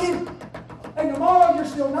still knocking. And tomorrow you're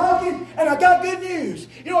still knocking. And I got good news.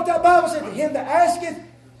 You know what that Bible said? To him that asketh,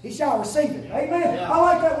 he shall receive it. Amen. Yeah. I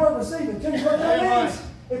like that word receiving. Tell you what that Amen. means.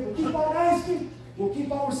 If we keep on asking, we'll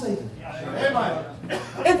keep on receiving. Amen.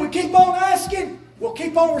 If we keep on asking, we'll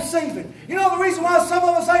keep on receiving. You know the reason why some of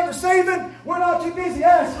us ain't receiving? We're not too busy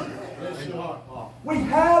asking. Bless your heart, Paul. We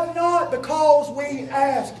have not because we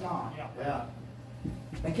ask not. Yeah.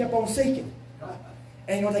 They kept on seeking.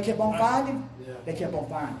 And you know what they kept on finding? Yeah. They kept on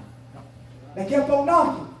finding. They kept on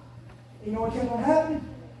knocking. You know what kept on happening?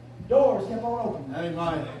 Doors kept on opening.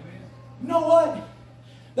 Amen. You know what?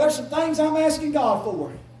 There's some things I'm asking God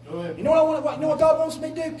for. Go ahead. You know what God wants me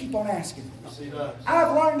to do? Keep on asking. Yes, he does.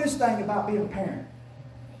 I've learned this thing about being a parent.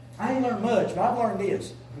 I ain't learned much, but I've learned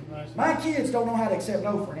this. My kids don't know how to accept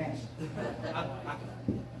no for an answer.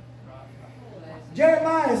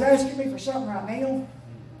 Jeremiah is asking me for something right now.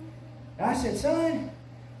 And I said, son,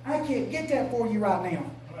 I can't get that for you right now.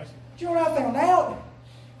 Do you know what I found out?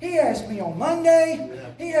 He asked me on Monday.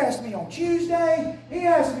 He asked me on Tuesday. He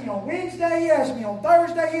asked me on Wednesday. He asked me on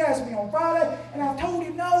Thursday. He asked me on Friday. And I've told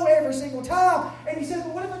him no every single time. And he said,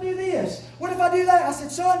 well, what if I do this? What if I do that? I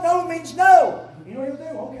said, son, no means no. You know what he'll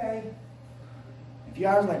do? Okay. A few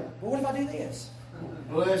hours later, well, what if I do this?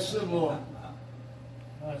 Bless the Lord.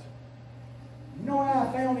 You know what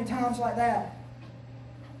I found in times like that?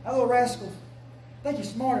 That little rascal, I think he's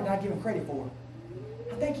smarter than I give him credit for.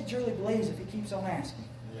 I think he truly believes if he keeps on asking.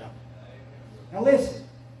 Yeah. Now listen,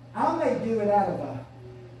 I may do it out of a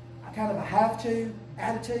kind of a have-to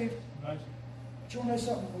attitude. But you want to know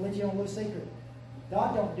something? I'll let you on a little secret.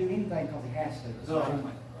 God don't do anything because he has to.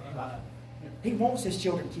 No. He wants his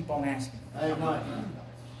children to keep on asking. Amen.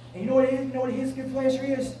 And you know what it is? You know what his good pleasure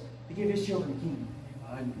is? To give his children a kingdom.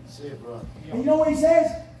 I can see it, brother. And you know what he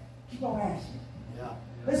says? Keep on asking. Yeah.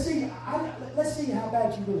 Let's see how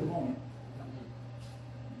bad you really want it.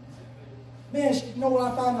 Man, you know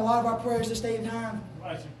what I find in a lot of our prayers this day and time?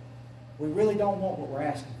 We really don't want what we're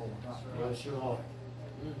asking for. Bless your heart.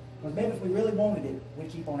 Because maybe if we really wanted it, we'd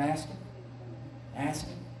keep on asking.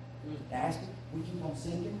 We keep on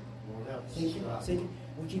seeking. Lord help us. Seeking.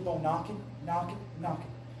 We keep on knocking.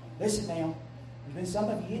 Listen now, there's been some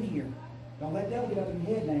of you in here. Don't let the devil get up in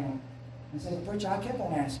your head now and say, preacher, I kept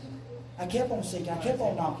on asking. I kept on seeking. I kept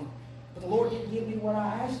on knocking. But the Lord didn't give me what I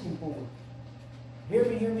asked him for. Hear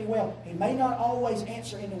me well. He may not always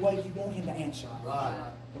answer in the way you want him to answer. Right.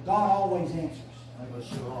 But God always answers.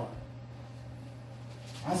 Bless your heart.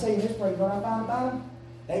 I say in this prayer, you know what I found about them?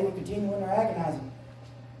 They were continuing their agonizing.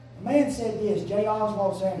 A man said this, J.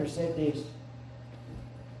 Oswald Sanders said this.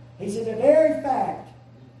 He said, the very fact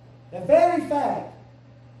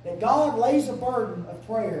that God lays a burden of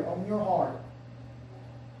prayer on your heart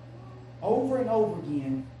over and over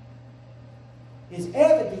again is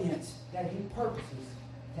evidence that he purposes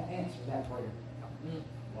to answer that prayer.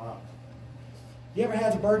 Wow. You ever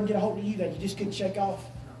had the burden get a hold of you that you just couldn't shake off?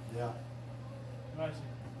 Yeah.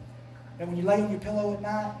 And when you lay on your pillow at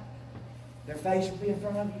night, their face would be in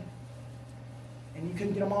front of you, and you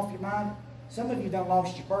couldn't get them off your mind? Some of you done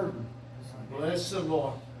lost your burden. Bless the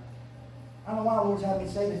Lord. I don't know why the Lord's having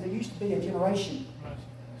me say this. There used to be a generation,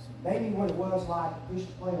 maybe what it was like,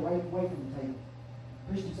 Christians played away from the table.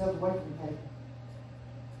 Christians sat away from the table.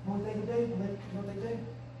 You know what they would do? You know what they do?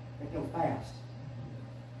 They'd go fast.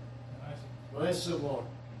 Bless the Lord.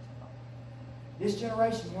 This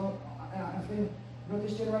generation, you know what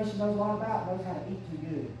this generation knows a lot about? Knows how to eat too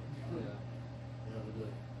good. Yeah, we do.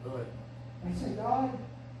 Go ahead. And they say, God,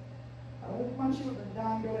 I don't want my children to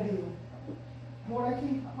die and go to hell. Lord,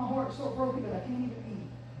 my heart's so broken that I can't even eat.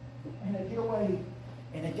 And they get away,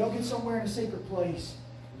 and they go get somewhere in a secret place.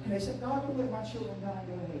 And they say, God, don't let my children die and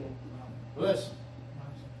go to hell. Bless him.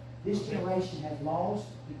 This generation has lost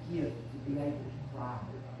the gift to be able to cry.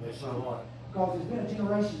 Bless your heart. Because there's been a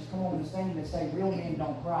generation that's come on the scene that say real men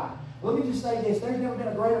don't cry. Let me just say this. There's never been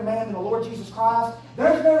a greater man than the Lord Jesus Christ.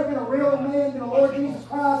 There's never been a realer man than the Lord Jesus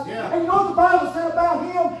Christ. Yeah. And you know what the Bible said about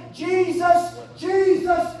him? Jesus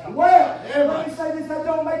wept. Yeah. Let me say this. That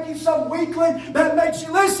don't make you some weakling. That makes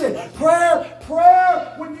you listen.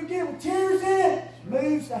 Prayer, when you get tears in it,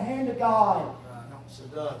 moves the hand of God. Yes,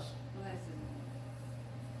 it does.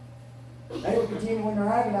 They were continuing their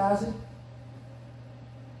agonizing.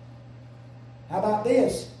 How about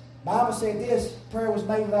this? The Bible said this, prayer was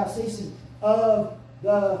made without ceasing of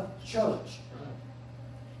the church.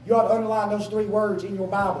 You ought to underline those three words in your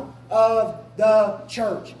Bible. Of the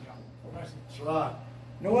church. That's right.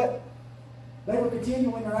 You know what? They were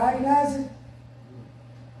continuing their agonizing,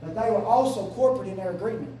 but they were also corporate in their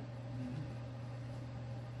agreement.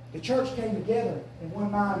 The church came together in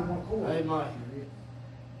one mind and one accord. Amen.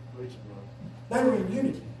 Preach it, brother. They were in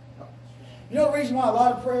unity. You know the reason why a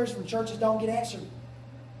lot of prayers from churches don't get answered?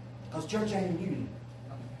 Because church ain't in unity.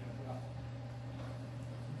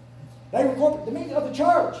 They were corporate. The meeting of the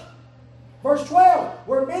church. Verse 12.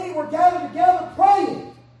 Where many were gathered together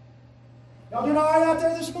praying. Y'all doing all right out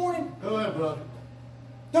there this morning? Go ahead, brother.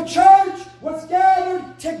 The church was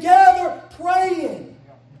gathered together praying.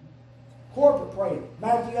 Corporate prayer.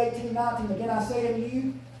 Matthew 18:19. Again, I say unto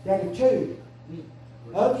you that if two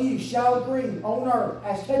of you shall agree on earth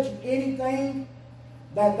as touching anything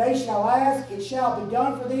that they shall ask, it shall be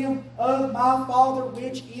done for them of my Father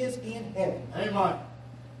which is in heaven. Amen.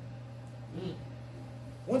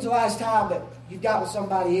 When's the last time that you got with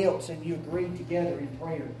somebody else and you agreed together in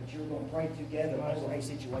prayer that you were going to pray together over a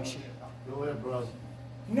situation? Go ahead, brother.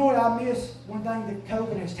 You know what I miss? One thing that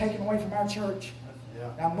COVID has taken away from our church, Yeah.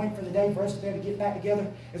 and I'm waiting for the day for us to be able to get back together,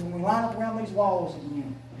 is when we line up around these walls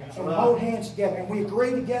again. And we hold hands together and we agree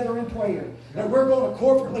together in prayer that we're going to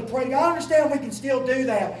corporately pray. I understand we can still do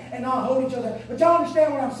that and not hold each other. But y'all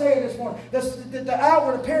understand what I'm saying this morning? The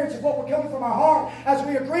outward appearance of what we're coming from our heart as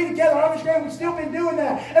we agree together. I understand we've still been doing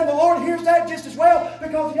that. And the Lord hears that just as well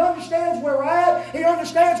because He understands where we're at. He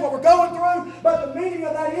understands what we're going through. But the meaning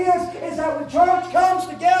of that is that when church comes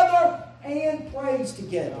together and prays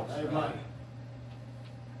together. Amen.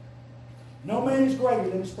 No man is greater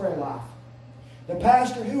than his prayer life. The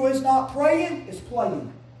pastor who is not praying is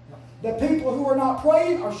playing. The people who are not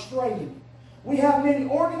praying are straying. We have many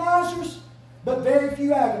organizers, but very few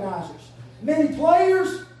agonizers. Many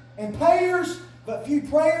players and payers, but few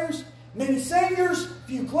prayers. Many singers,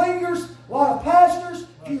 few clingers. A lot of pastors,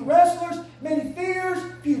 few wrestlers. Many fears,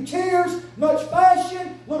 few tears. Much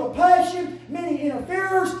fashion, little passion. Many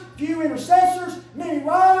interferers, few intercessors. Many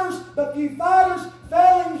riders, but few fighters.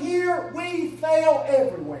 Failing here, we fail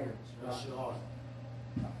everywhere. Yes, you are.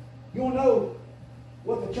 You want to know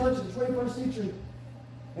what the church of the 21st century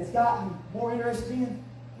has gotten more interested in?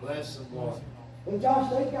 Bless the Lord. Well, Josh,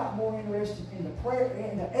 they've got more interested in the prayer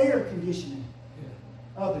and the air conditioning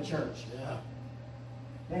of the church Yeah.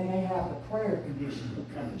 than they have the prayer conditioning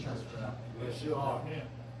of the church. Yes, you are.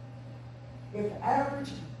 If the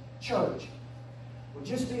average church would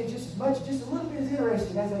just be just a little bit as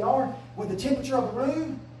interested as they are with the temperature of the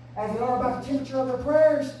room, as they are about the temperature of their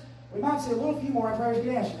prayers, we might see a little few more prayers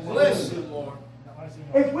get answered. Bless the Lord.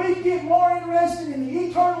 If we get more interested in the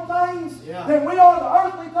eternal things Yeah. than we are the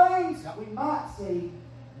earthly things, we might see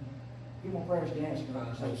a few more prayers get answered.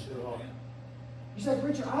 Yes, you are. You say,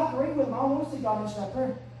 preacher, I agree with them. I want to see God answer that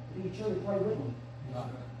prayer. Do you truly pray with them?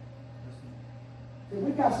 See,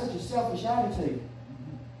 we've got such a selfish attitude.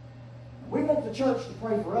 We want the church to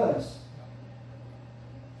pray for us,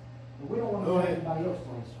 but we don't want to pray anybody else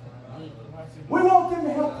prays. We want them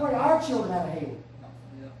to help pray our children out of hell,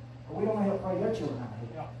 but we don't want to help pray their children out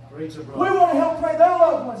of hell. Preach it, We brother. want to help pray their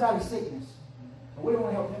loved ones out of sickness, but we don't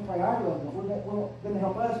want to help them pray our loved ones. We want them to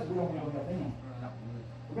help us, but we don't want to help them.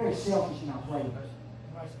 We're very selfish in our praying.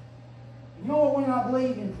 You know what? When I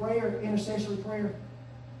believe in prayer, intercessory prayer,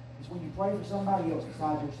 is when you pray for somebody else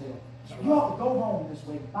besides yourself. You ought to go home this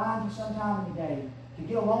week, find you some time in the day to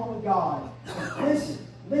get along with God. And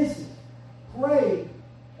listen, pray,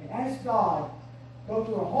 and ask God. Go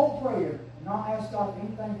through a whole prayer, and not ask God for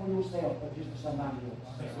anything for yourself, but just for somebody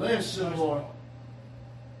else. Bless the Lord.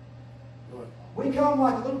 Good. We come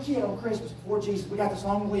like a little kid on Christmas before Jesus. We got this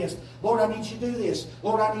long list. Lord, I need you to do this.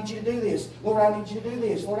 Lord, I need you to do this. Lord, I need you to do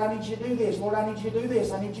this. Lord, I need you to do this. Lord, I need you to do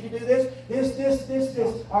this. I need you to do this.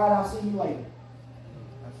 This. All right, I'll see you later.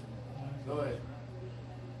 Go ahead.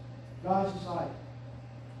 God's just like,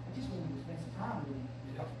 I just want you to spend some time with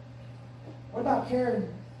you. What about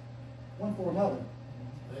caring one for another?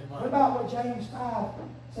 What Amen. about what James 5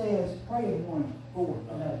 says, praying one for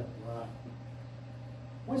another? Right.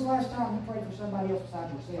 When's the last time you prayed for somebody else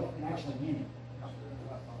besides yourself and actually meant it?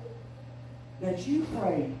 That you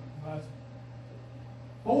prayed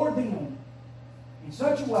for them in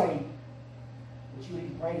such a way that you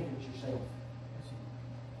even prayed for it yourself.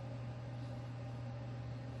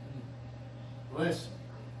 Bless him.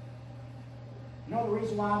 You know the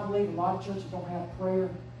reason why I believe a lot of churches don't have prayer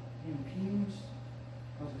in the pews?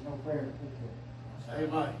 Because there's no prayer to put to it.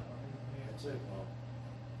 Amen. That's it, Paul.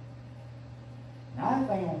 And I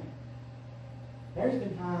found there's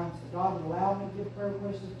been times that God would allow me to give prayer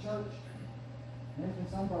requests to the church. And there's been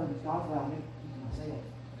some burdens God's allowed me to keep to myself.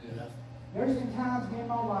 Yeah. There's been times in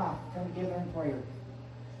my life to come together in prayer.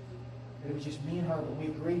 It was just me and her, but we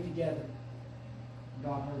agreed together. And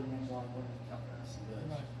God heard and answered our prayers.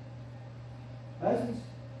 Husbands,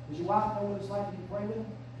 does your wife know what it's like to pray with them?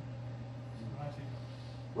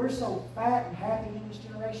 We're so fat and happy in this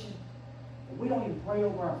generation that we don't even pray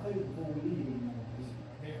over our food before we eat it anymore.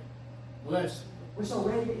 Bless him. We're so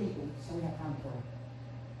ready to eat, so we have time to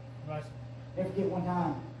pray. Never forget one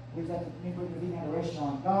time, we was at the me and Brittany was eating at a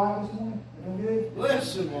restaurant. God, this morning, we're doing good.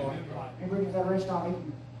 Bless him, Lord. Me and Brittany was at a restaurant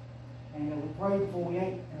eating, and we prayed before we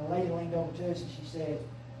ate, and a lady leaned over to us and she said,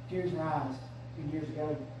 tears in her eyes, 2 years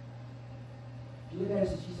ago. She looked at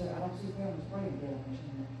us and she said, I don't see families praying together.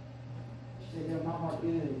 She said, they're not much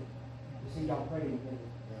good to see y'all pray together.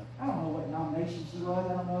 Yeah. I don't know what denomination she was.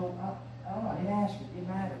 I don't know. I don't know. I didn't ask her. It didn't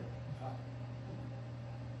matter.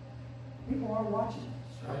 People are watching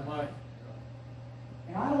us. Amen.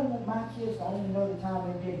 And I don't want my kids to only know the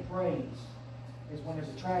time they're getting praise is when there's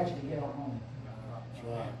a tragedy at our home. That's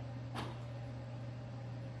right.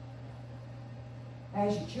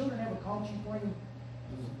 Has your children ever caught you praying?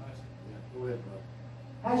 Yeah, go ahead, brother.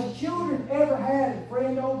 Has your children ever had a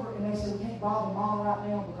friend over and they said, we can't bother mom right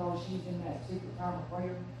now because she's in that secret time of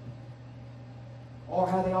prayer? Or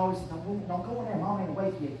how they always say, don't go in there, mom ain't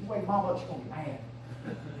awake yet. If you wake mom up, she's going to get mad.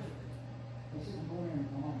 They said, go in there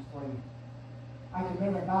and mom's praying. I can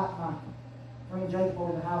remember about my friend Jacob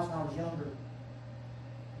over in the house when I was younger.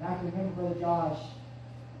 And I can remember Brother Josh,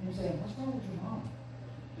 him saying, what's wrong with your mom?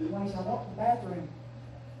 When he said, I walked to the bathroom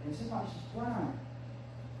and it seemed like she's crying.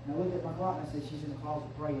 And I looked at my clock and I said, she's in the closet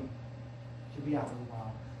praying. She'll be out for a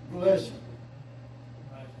while. Bless you.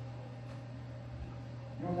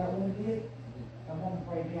 You know what that woman did? That woman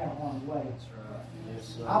prayed me out of harm's way. That's right.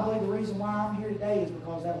 Yes, sir. I believe the reason why I'm here today is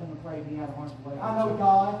because that woman prayed me out of harm's way. I know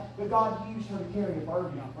God, but God used her to carry a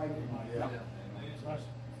burden and pray for me. Yeah.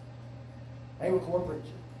 They were corporate.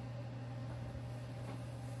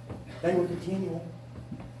 They were continual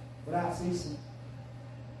without ceasing.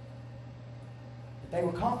 But they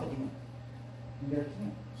were confident in their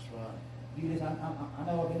king. That's right. You just, I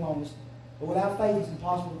know I've been on this. But without faith it's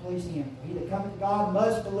impossible to please Him. He that cometh to God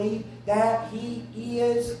must believe that He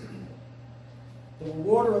is the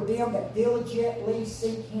rewarder of them that diligently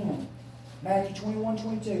seek Him. Matthew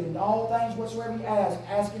 21:22. In all things whatsoever you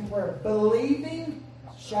ask in prayer, believing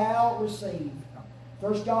shall receive.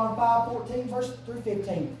 1 John 5:14 verse through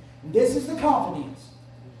 15. And this is the confidence.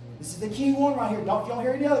 This is the key one right here. Don't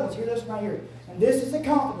hear any other ones. Hear this one right here. And this is the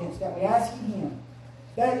confidence that we ask in Him.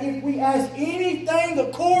 That if we ask anything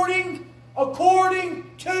according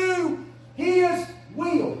to His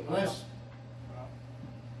will, Bless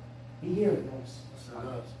He hears us. Yes, it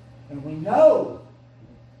does. And we know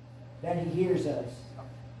that He hears us.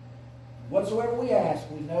 Whatsoever we ask,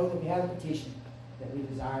 we know that we have a petition that we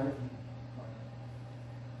desire of Him.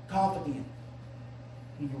 Confident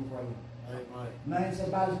in your prayer. Amen. Man said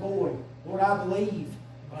about his boy, Lord, I believe,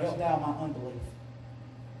 help thou my unbelief.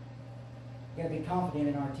 We've got to be confident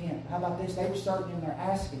in our attempt. How about this? They were certain in their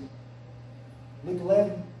asking. Luke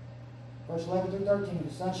 11, verse 11 through 13.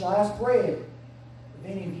 The son shall ask bread. If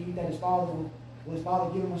any of you that his father will his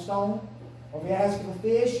father give him a stone? Or if he asks him a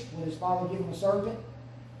fish, will his father give him a serpent?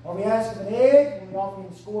 Or if he asks him an egg, will he offer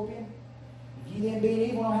him a scorpion? If ye then being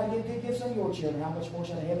evil know how to give good gifts unto your children, how much more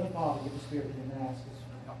shall the Heavenly Father give the Spirit to them that ask us?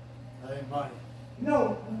 Amen. You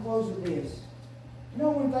know, I'm going to close with this. You know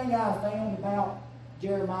one thing I found about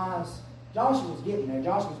Jeremiah's, Joshua was getting there.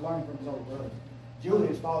 Joshua was learning from his older brother. Judah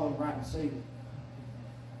was following right in the seat.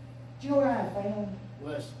 Do you know what I found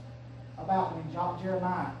Bless about when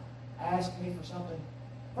Jeremiah asked me for something?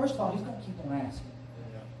 First of all, he's going to keep on asking.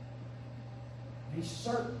 Yeah. He's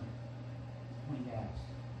certain when he asks.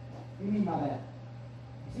 What do you mean by that?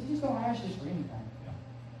 He's just going to ask just for anything.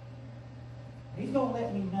 He's going to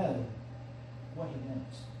let me know what he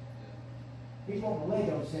wants. He's wanting a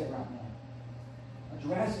Lego set right now. A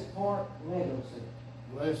Jurassic Park Lego set.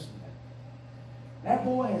 Bless That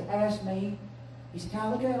boy has asked me, he said, can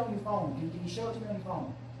I look at it on your phone? Can you show it to me on your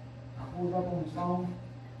phone? I pulled it up on his phone.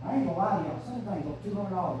 I ain't going to lie to y'all. Some things are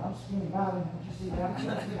 $200. I'm skinny by them. Don't you see that?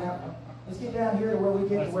 Let's get down here to where we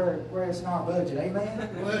get to where it's in our budget. Amen?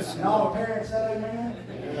 Bless And all the parents said amen?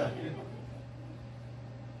 Yeah.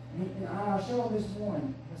 And I showed him this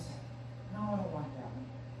morning. He said, no, I don't like that one.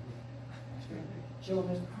 Showed him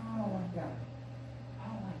this, I don't like that one. I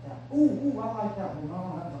don't like that one. Ooh, I like that one. No,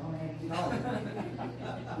 that's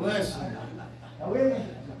 $180. Bless Now with me?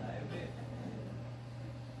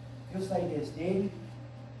 He'll say this, Daddy,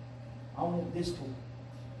 I want this tool.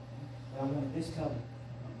 But I want this color.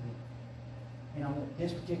 And I want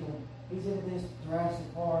this particular one. He's into this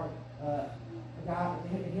Jurassic Park. A guy,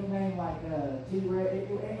 he'll name like T-Rex.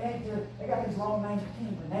 They got these long names I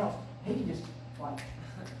can't even pronounce. He can just, like,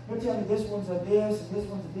 he'll tell me this one's a this, and this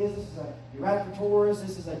one's a this. This is a Euraptosaurus.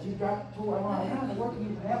 This is a Gigaptor. I'm like, how in the world can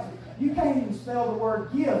you pronounce it? You can't even spell the word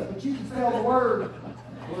gift, but you can spell the word.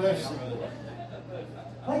 Bless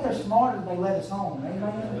I think they're smarter than they let us on.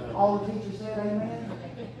 Amen? All the teachers said amen.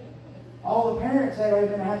 All the parents said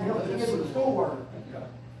amen. I had to help the kids with the schoolwork.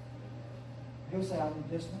 He'll say, I want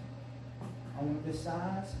this one. I want this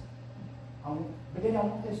size. But then I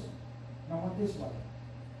want this one. And I want this way.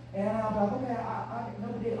 And I'll be like, okay,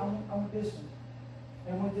 I want this one.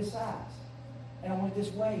 And I want this size. and I want it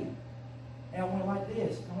this way, and I want it like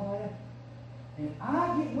this, and I want it like that. And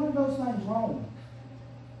I get one of those things wrong.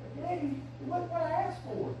 But Daddy, it wasn't what I asked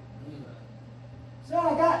for. Son,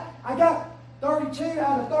 I got 32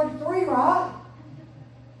 out of 33 right.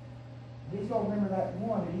 He's going to remember that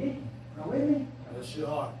one that he didn't. Now with me? Yes, you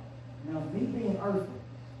are. Now, me being earthly,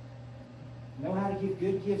 know how to give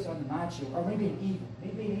good gifts unto my children, or me being evil,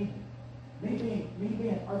 me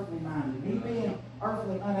being earthly minded, me being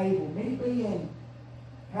earthly unable, me being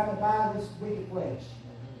having by this wicked flesh,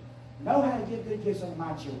 know how to give good gifts unto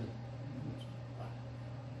my children.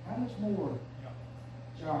 How much more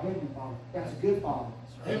shall our Heavenly Father? That's a good Father.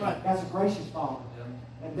 Amen. That's a gracious Father.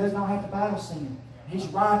 That does not have to battle sin. He's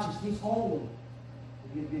righteous. He's holy.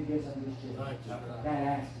 To give good gifts unto His children. Thank you. That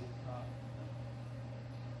asks it.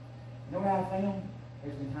 You know what I found?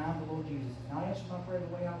 There's been times the Lord Jesus has not answered my prayer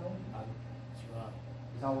the way I wanted. That's right.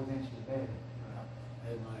 He's always answered it better.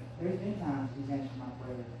 Amen. There's been times He's answered my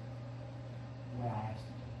prayer the way I asked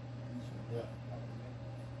Him. Yeah.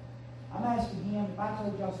 I'm asking Him, if I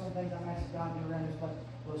told y'all some things I'm asking God to do around this place,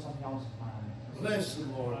 blow something else's mind. Bless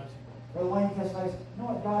the Lord. Brother Wayne testifies, you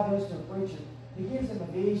know what God does to a preacher? He gives him a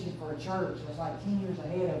vision for a church that's like 10 years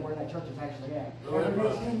ahead of where that church is actually at. Right, Over the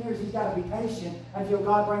next right. 10 years, he's got to be patient until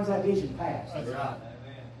God brings that vision past. That's right.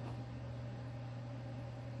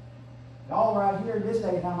 Y'all right here in this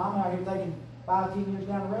day and time, I'm out here thinking 5-10 years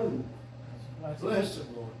down the road. Bless the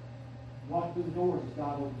Lord. Walking through the doors as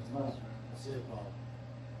God opens them up. That's it, Paul.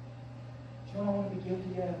 You know what I want to be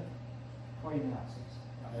guilty of? Praying like this.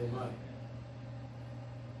 Amen.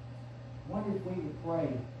 I wonder if we would pray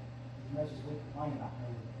as much as we complain about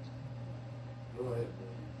praying. Go ahead,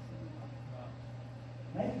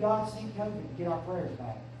 Maybe God sent COVID to get our prayers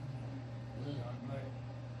back. brother.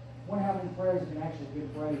 I wonder how many prayers have been actually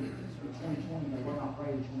good prayed for 2020 that were not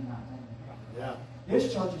prayed in 2019. Yeah.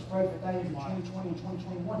 This church has prayed for things in 2020 and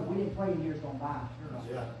 2021 that we didn't pray in years gone by.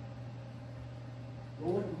 Yeah.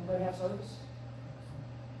 Lord, is anybody have service?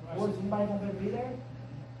 Lord, is anybody going to be able to be there?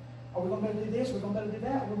 Are we going to be able to do this? We're going to be able to do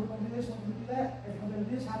that? We're going to do this? We're going to do that? Are we going to be able to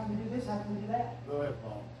do this? How can we do this? How can we do that? Go ahead,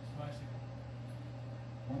 Paul.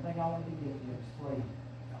 One thing I want to be guilty of is praying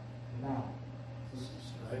without.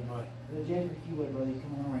 Amen. Brother Jeffrey, if you would, brother, you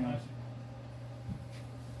come on around.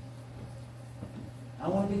 I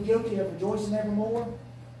want to be guilty of rejoicing evermore.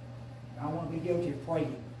 I want to be guilty of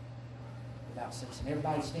praying without ceasing.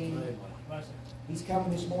 Everybody standing. Amen. He's coming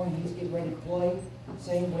this morning. He's getting ready to play,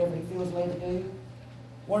 sing, whatever he feels led to do.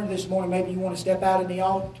 Wonder this morning, maybe you want to step out in the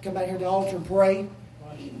altar, come back here to the altar and pray.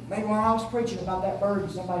 Maybe when I was preaching about that burden,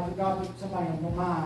 somebody forgot, somebody on my mind.